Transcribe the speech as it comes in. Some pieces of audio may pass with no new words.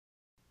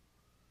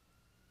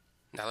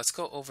Now let's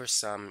go over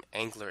some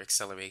angular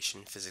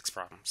acceleration physics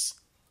problems.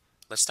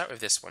 Let's start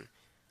with this one.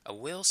 A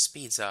wheel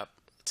speeds up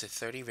to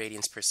 30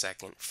 radians per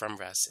second from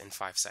rest in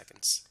 5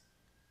 seconds.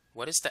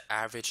 What is the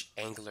average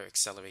angular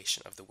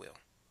acceleration of the wheel?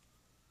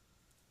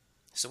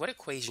 So what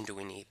equation do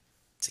we need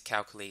to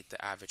calculate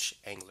the average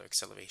angular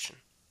acceleration?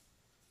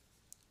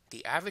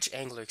 The average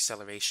angular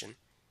acceleration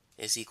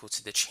is equal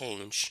to the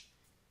change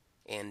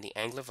in the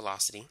angular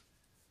velocity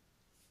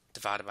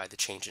divided by the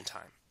change in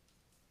time.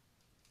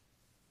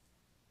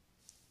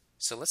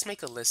 So let's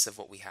make a list of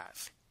what we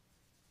have.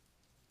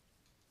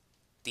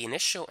 The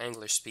initial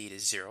angular speed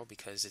is 0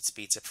 because it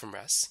speeds up from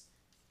rest.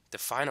 The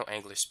final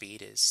angular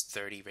speed is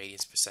 30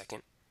 radians per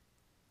second.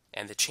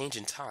 And the change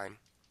in time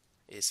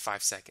is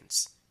 5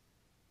 seconds.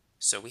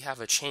 So we have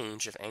a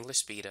change of angular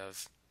speed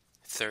of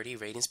 30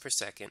 radians per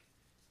second.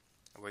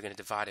 And we're going to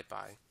divide it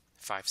by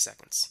 5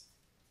 seconds.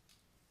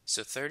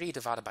 So 30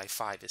 divided by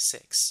 5 is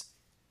 6.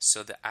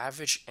 So the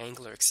average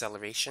angular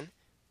acceleration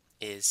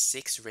is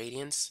 6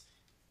 radians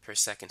per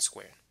second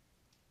squared.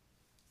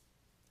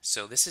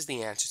 So this is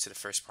the answer to the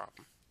first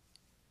problem.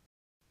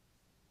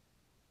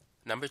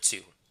 Number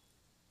 2.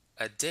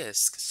 A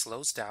disk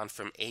slows down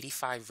from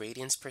 85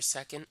 radians per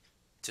second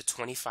to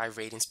 25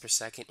 radians per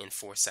second in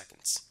 4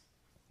 seconds.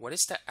 What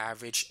is the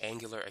average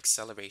angular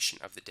acceleration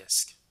of the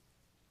disk?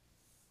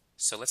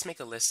 So let's make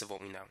a list of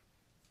what we know.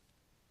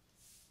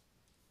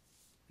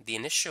 The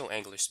initial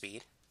angular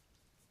speed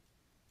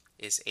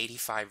is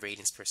 85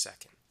 radians per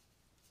second.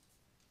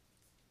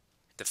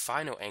 The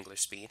final angular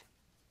speed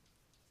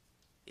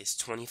is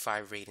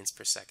 25 radians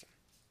per second.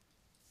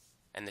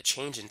 And the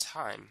change in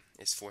time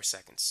is 4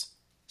 seconds.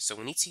 So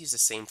we need to use the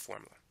same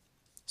formula.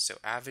 So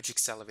average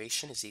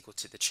acceleration is equal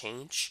to the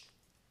change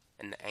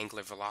in the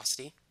angular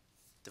velocity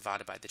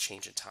divided by the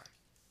change in time.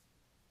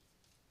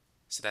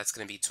 So that's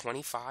going to be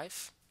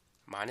 25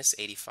 minus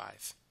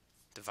 85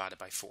 divided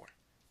by 4.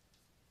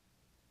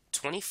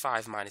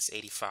 25 minus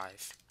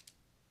 85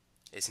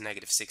 is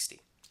negative 60.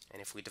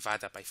 And if we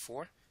divide that by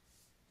 4,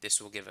 this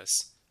will give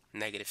us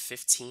negative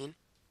 15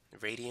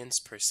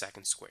 radians per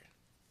second squared.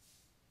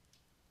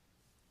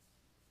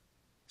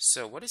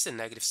 So what does the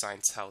negative sign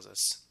tells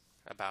us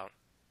about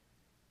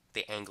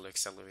the angular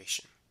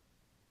acceleration?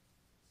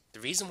 The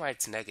reason why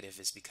it's negative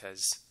is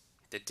because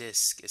the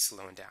disk is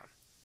slowing down.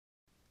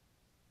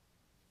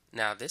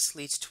 Now this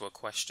leads to a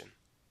question.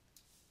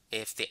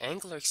 If the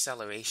angular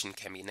acceleration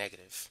can be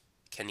negative,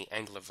 can the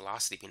angular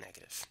velocity be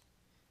negative?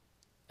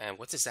 And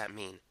what does that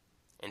mean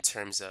in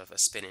terms of a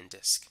spinning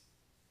disk?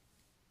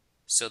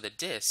 So the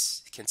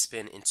disk can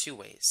spin in 2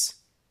 ways.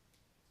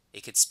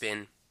 It could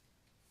spin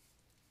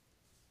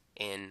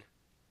in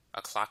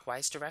a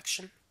clockwise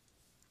direction,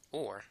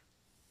 or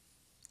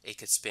it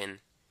could spin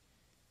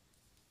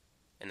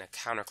in a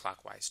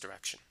counterclockwise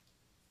direction.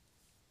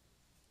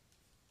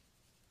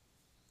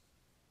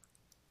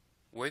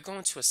 We're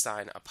going to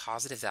assign a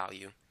positive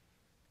value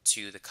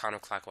to the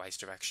counterclockwise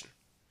direction,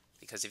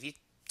 because if you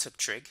took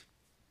trig,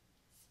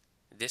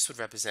 this would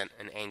represent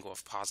an angle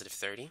of positive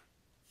 30,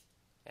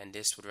 and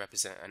this would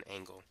represent an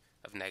angle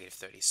of negative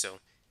 30. So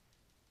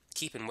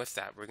keeping with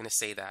that, we're going to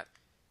say that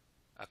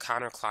a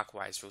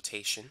counterclockwise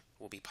rotation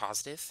will be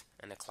positive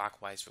and a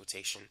clockwise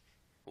rotation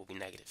will be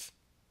negative.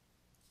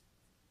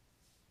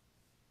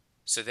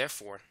 So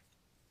therefore,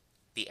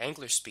 the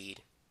angular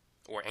speed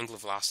or angular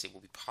velocity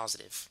will be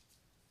positive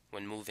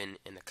when moving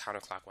in the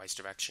counterclockwise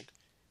direction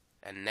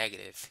and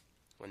negative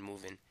when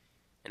moving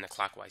in the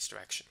clockwise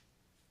direction.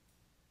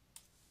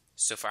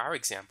 So for our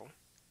example,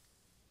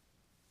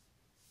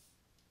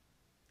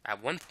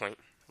 at one point,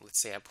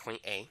 let's say at point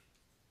A,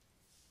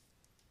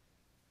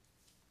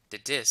 the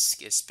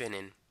disk is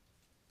spinning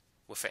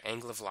with an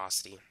angular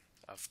velocity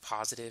of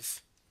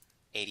positive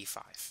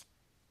 85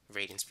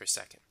 radians per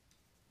second.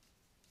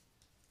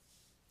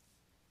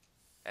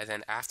 And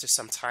then after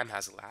some time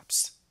has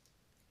elapsed,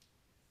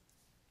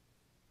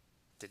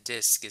 the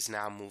disk is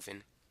now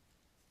moving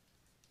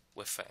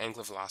with an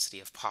angular velocity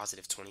of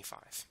positive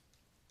 25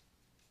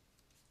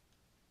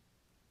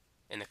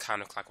 in the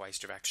counterclockwise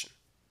direction.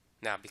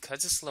 Now,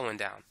 because it's slowing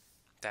down,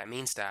 that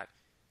means that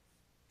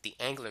the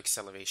angular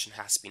acceleration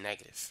has to be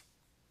negative,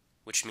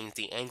 which means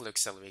the angular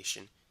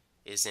acceleration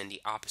is in the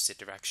opposite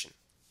direction,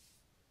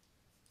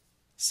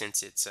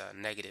 since it's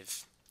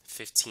negative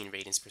 15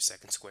 radians per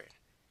second squared.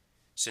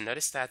 So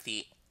notice that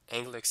the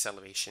angular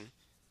acceleration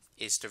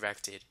is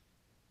directed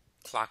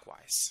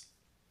clockwise,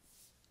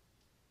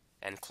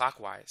 and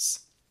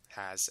clockwise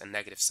has a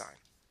negative sign,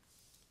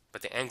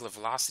 but the angular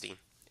velocity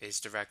is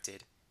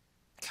directed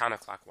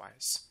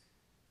counterclockwise,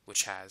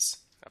 which has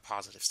a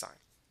positive sign.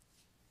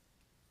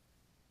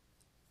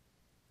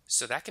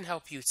 So that can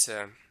help you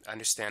to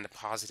understand the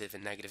positive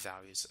and negative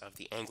values of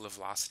the angular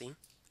velocity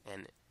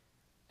and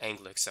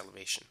angular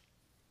acceleration.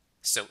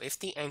 So if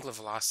the angular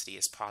velocity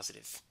is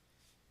positive,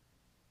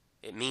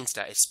 it means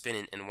that it's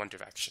spinning in one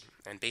direction,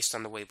 and based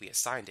on the way we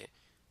assigned it,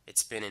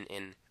 it's spinning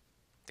in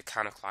the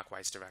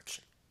counterclockwise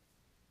direction.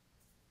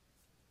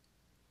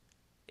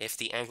 If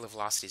the angular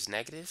velocity is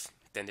negative,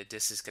 then the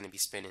disk is going to be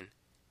spinning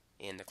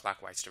in the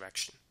clockwise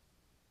direction.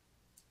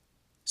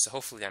 So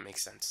hopefully that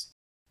makes sense.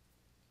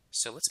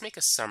 So let's make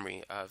a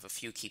summary of a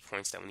few key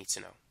points that we need to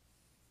know.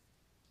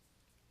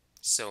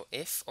 So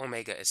if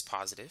omega is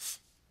positive,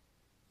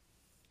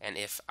 and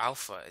if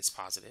alpha is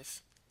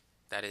positive,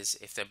 that is,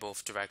 if they're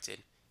both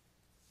directed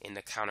in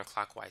the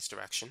counterclockwise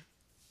direction,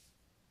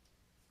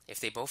 if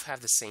they both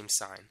have the same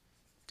sign,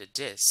 the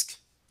disk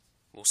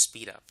will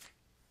speed up.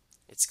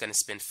 It's going to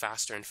spin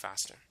faster and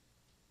faster.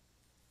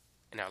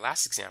 In our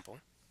last example,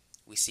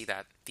 we see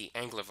that the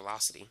angular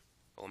velocity,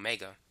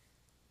 omega,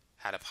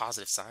 had a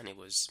positive sign. It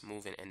was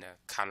moving in the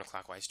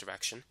counterclockwise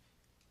direction.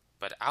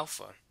 But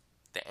alpha,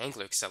 the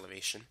angular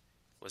acceleration,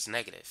 was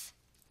negative,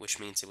 which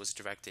means it was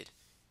directed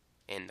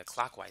in the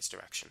clockwise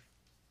direction.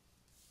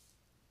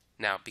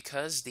 Now,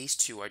 because these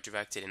two are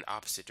directed in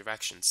opposite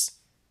directions,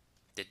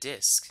 the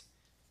disk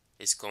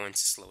is going to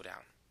slow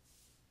down.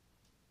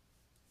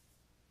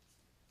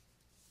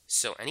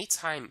 So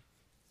anytime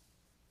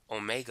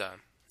omega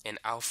and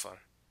alpha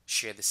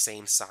share the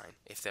same sign,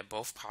 if they're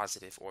both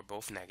positive or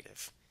both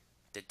negative,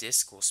 the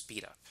disk will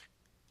speed up.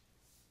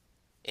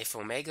 If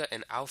omega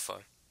and alpha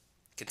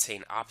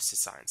contain opposite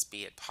signs,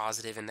 be it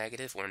positive and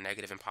negative or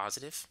negative and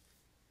positive,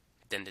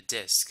 then the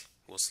disk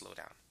will slow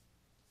down.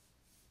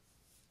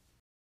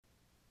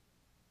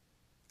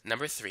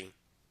 Number 3,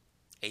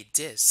 a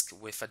disk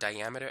with a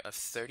diameter of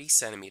 30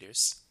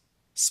 centimeters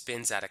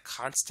spins at a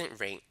constant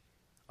rate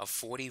of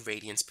 40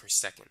 radians per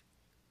second.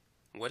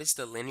 What is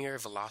the linear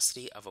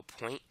velocity of a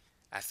point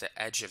at the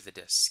edge of the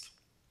disk?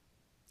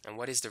 And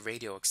what is the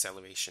radial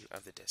acceleration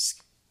of the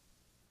disk?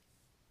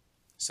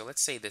 So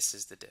let's say this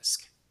is the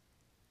disk,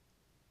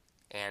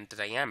 and the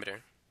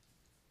diameter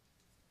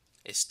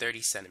is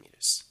 30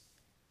 centimeters,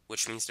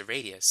 which means the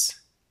radius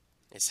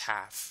is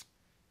half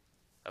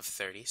of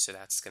 30, so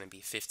that's going to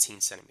be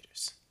 15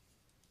 centimeters.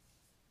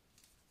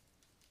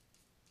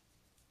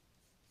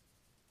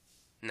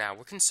 Now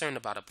we're concerned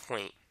about a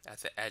point at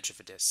the edge of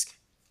a disk,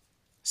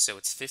 so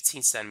it's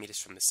 15 centimeters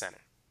from the center.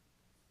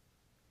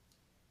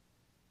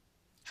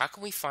 How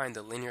can we find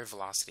the linear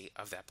velocity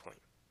of that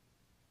point?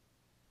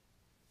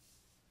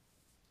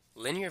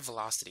 Linear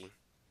velocity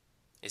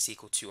is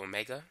equal to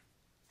omega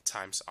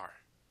times r.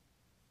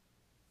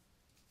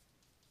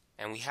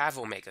 And we have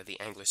omega, the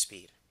angular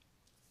speed.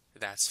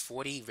 That's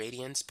 40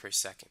 radians per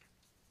second.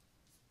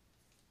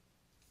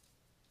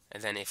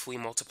 And then if we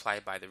multiply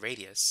it by the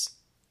radius,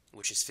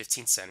 which is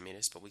 15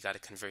 centimeters, but we got to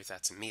convert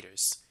that to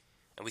meters,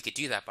 and we could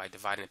do that by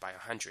dividing it by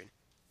 100,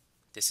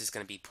 this is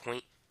going to be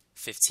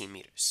 0.15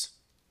 meters,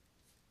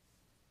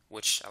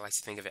 which I like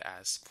to think of it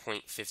as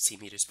 0.15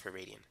 meters per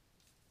radian.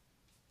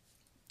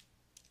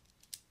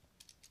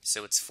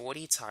 So it's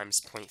 40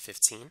 times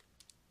 0.15,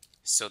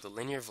 so the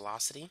linear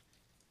velocity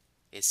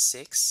is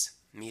 6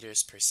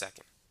 meters per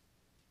second.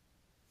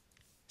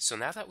 So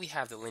now that we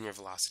have the linear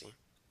velocity,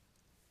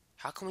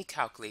 how can we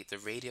calculate the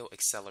radial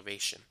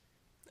acceleration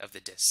of the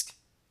disk?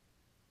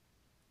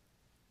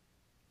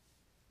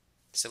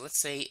 So let's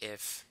say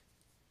if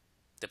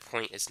the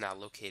point is now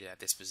located at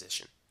this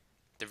position,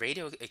 the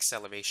radial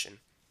acceleration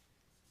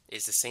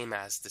is the same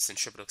as the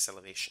centripetal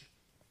acceleration.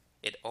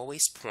 It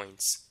always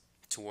points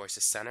towards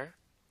the center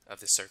of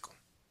the circle.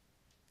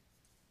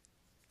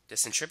 The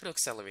centripetal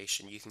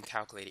acceleration, you can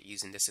calculate it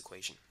using this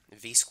equation,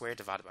 v squared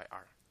divided by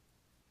r.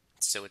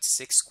 So it's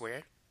 6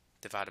 squared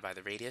divided by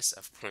the radius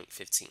of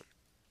 0.15.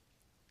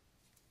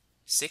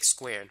 6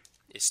 squared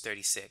is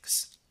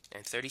 36,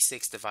 and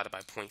 36 divided by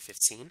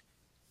 0.15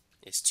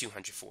 is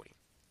 240.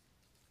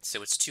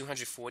 So it's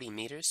 240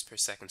 meters per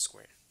second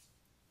squared.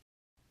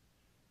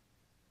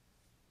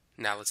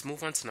 Now let's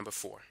move on to number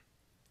 4.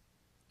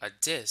 A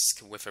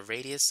disk with a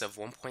radius of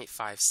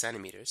 1.5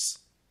 centimeters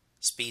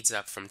speeds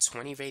up from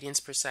 20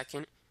 radians per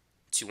second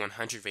to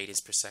 100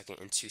 radians per second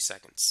in 2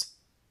 seconds.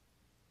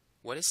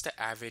 What is the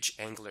average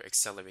angular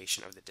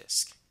acceleration of the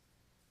disk?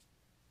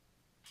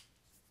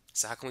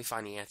 So how can we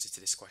find the answer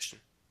to this question?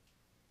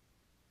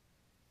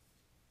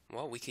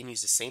 Well, we can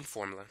use the same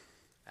formula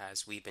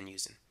as we've been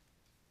using.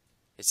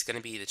 It's going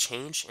to be the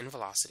change in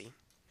velocity,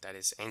 that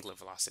is angular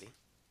velocity,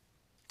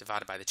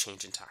 divided by the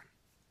change in time.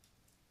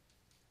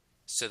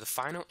 So the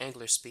final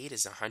angular speed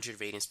is 100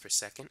 radians per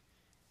second,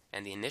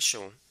 and the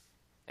initial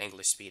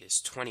angular speed is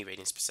 20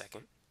 radians per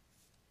second,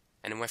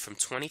 and it went from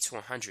 20 to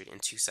 100 in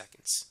 2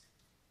 seconds.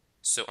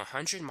 So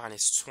 100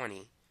 minus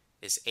 20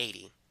 is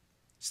 80,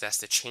 so that's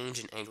the change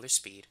in angular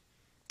speed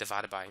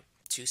divided by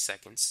 2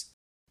 seconds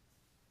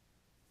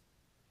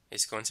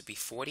is going to be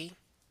 40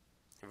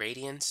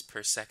 radians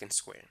per second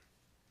squared.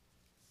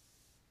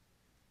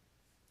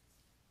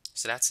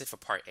 So that's it for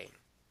part A.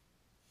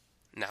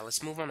 Now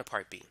let's move on to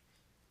part B.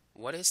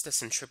 What is the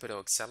centripetal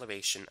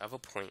acceleration of a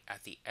point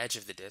at the edge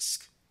of the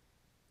disk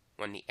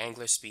when the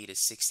angular speed is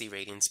 60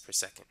 radians per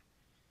second?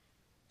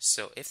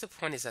 So if the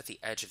point is at the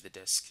edge of the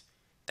disk,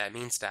 that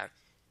means that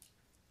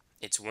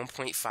it's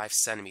 1.5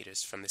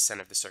 centimeters from the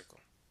center of the circle.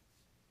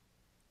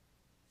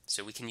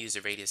 So we can use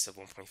a radius of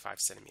 1.5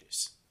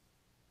 centimeters.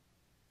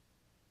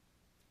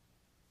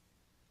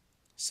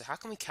 So how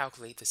can we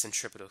calculate the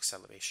centripetal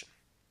acceleration,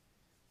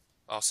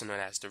 also known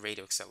as the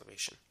radial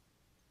acceleration?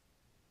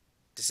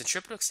 The The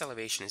centripetal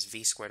acceleration is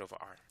v squared over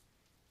r,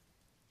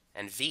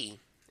 and v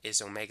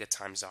is omega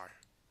times r.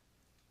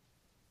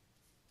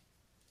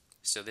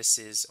 So this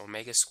is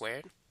omega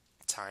squared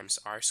times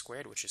r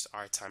squared, which is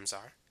r times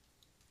r.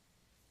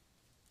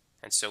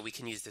 And so we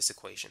can use this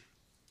equation.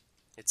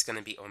 It's going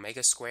to be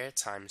omega squared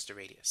times the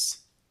radius.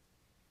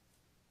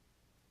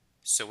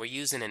 So we're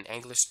using an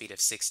angular speed of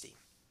 60.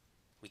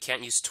 We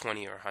can't use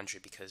 20 or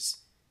 100 because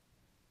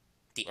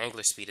the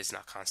angular speed is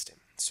not constant.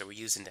 So we're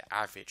using the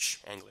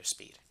average angular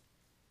speed.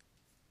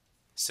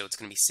 So it's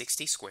going to be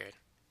 60 squared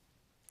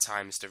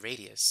times the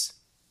radius,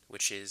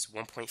 which is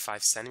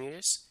 1.5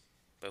 centimeters.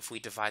 But if we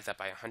divide that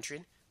by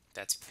 100,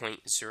 that's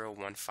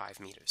 0.015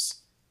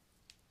 meters.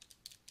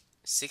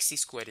 60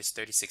 squared is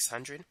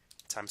 3600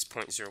 times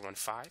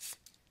 0.015.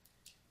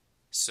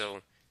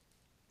 So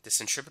the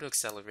centripetal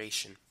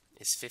acceleration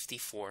is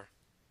 54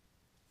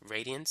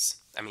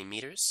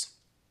 meters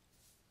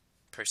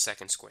per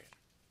second squared.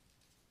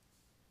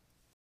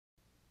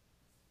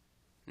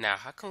 Now,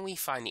 how can we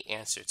find the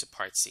answer to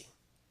part C?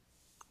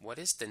 What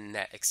is the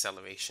net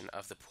acceleration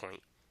of the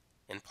point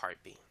in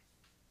part B?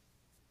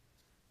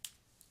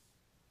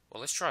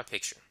 Well, let's draw a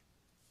picture.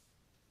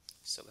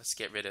 So let's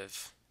get rid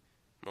of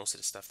most of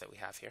the stuff that we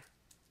have here.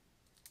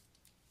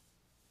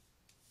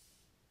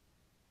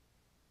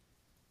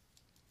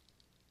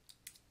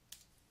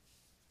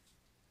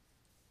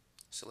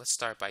 So let's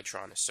start by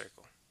drawing a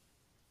circle.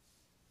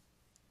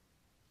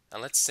 Now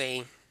let's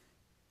say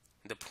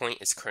the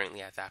point is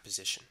currently at that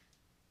position.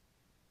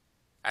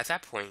 At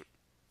that point,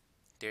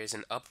 there is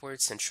an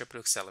upward centripetal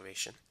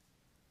acceleration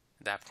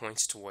that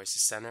points towards the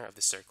center of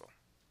the circle.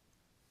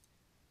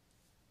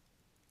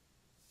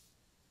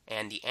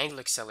 And the angular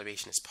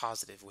acceleration is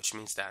positive, which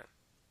means that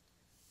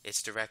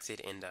it's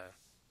directed in the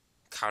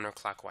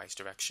counterclockwise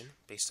direction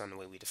based on the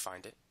way we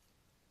defined it.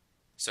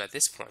 So at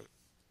this point,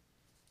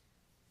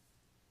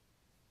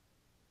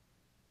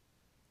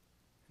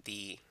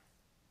 the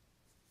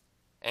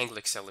angular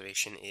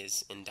acceleration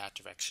is in that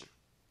direction.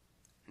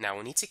 Now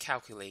we need to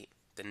calculate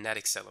the net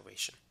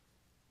acceleration,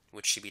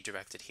 which should be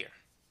directed here.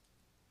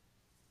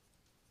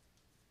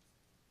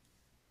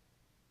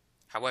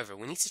 However,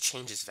 we need to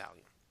change this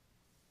value.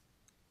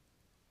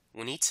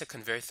 We need to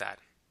convert that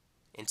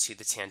into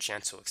the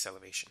tangential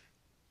acceleration.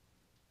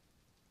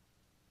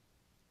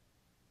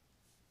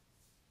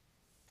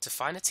 To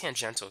find the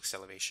tangential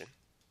acceleration,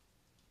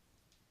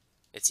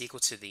 it's equal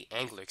to the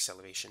angular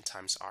acceleration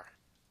times r.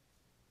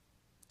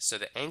 So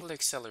the angular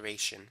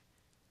acceleration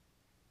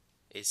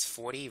is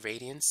 40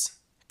 radians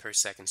per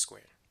second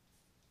squared.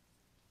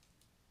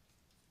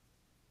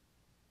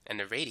 And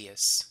the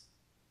radius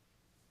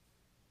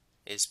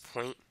is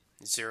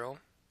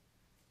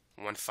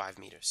 0.015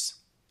 meters.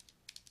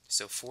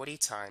 So 40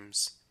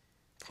 times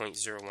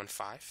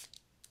 0.015.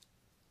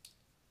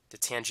 The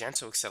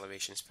tangential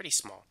acceleration is pretty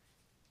small.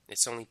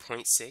 It's only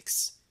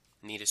 0.6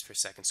 meters per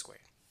second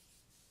squared.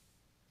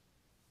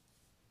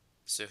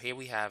 So here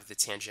we have the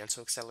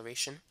tangential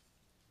acceleration,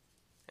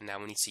 and now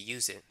we need to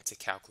use it to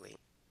calculate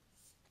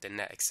the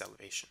net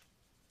acceleration.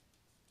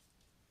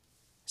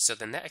 So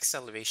the net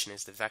acceleration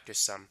is the vector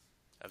sum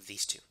of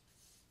these two.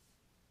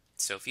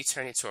 So if you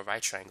turn it to a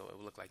right triangle, it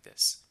will look like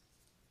this.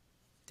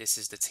 This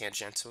is the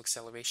tangential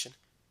acceleration,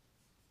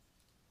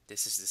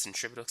 this is the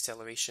centripetal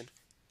acceleration,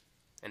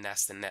 and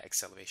that's the net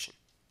acceleration,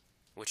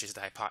 which is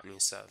the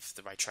hypotenuse of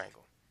the right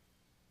triangle.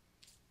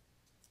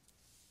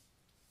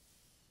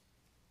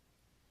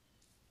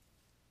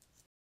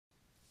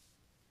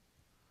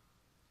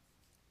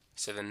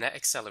 So the net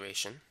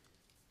acceleration,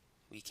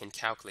 we can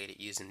calculate it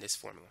using this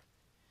formula.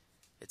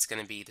 It's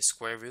going to be the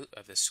square root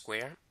of the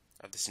square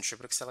of the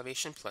centripetal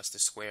acceleration plus the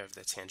square of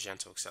the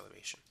tangential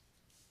acceleration.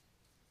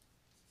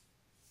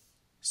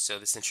 So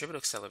the centripetal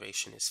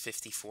acceleration is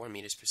 54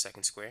 meters per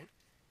second squared,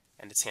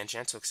 and the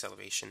tangential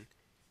acceleration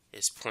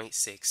is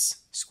 0.6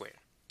 squared.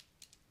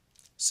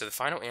 So the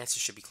final answer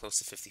should be close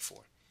to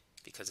 54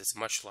 because it's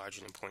much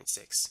larger than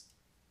 0.6.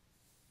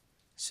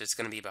 So it's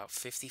going to be about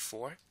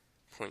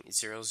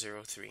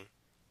 54.003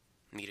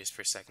 meters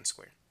per second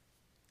squared.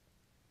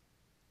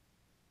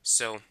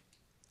 So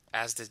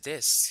as the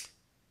disk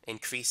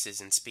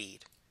increases in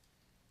speed,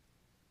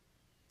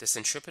 the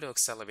centripetal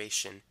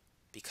acceleration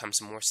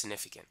becomes more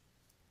significant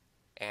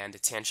and the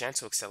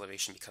tangential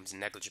acceleration becomes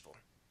negligible.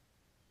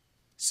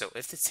 So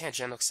if the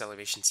tangential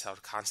acceleration is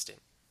held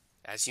constant,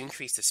 as you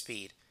increase the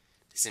speed,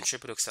 the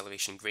centripetal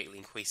acceleration greatly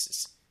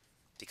increases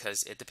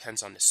because it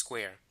depends on the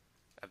square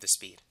of the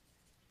speed.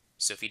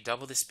 So if you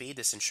double the speed,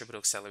 the centripetal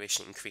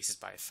acceleration increases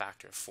by a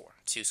factor of 4.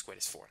 2 squared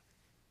is 4.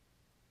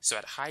 So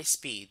at high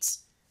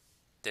speeds,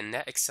 the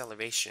net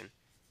acceleration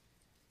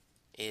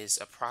is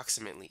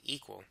approximately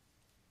equal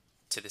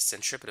to the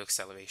centripetal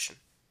acceleration.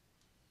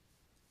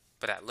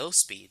 But at low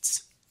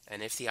speeds,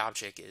 and if the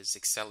object is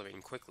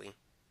accelerating quickly,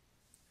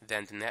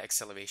 then the net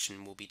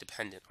acceleration will be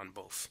dependent on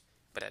both.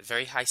 But at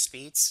very high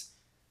speeds,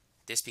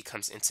 this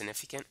becomes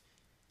insignificant,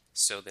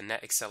 so the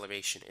net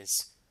acceleration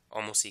is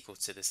almost equal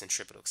to the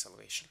centripetal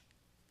acceleration.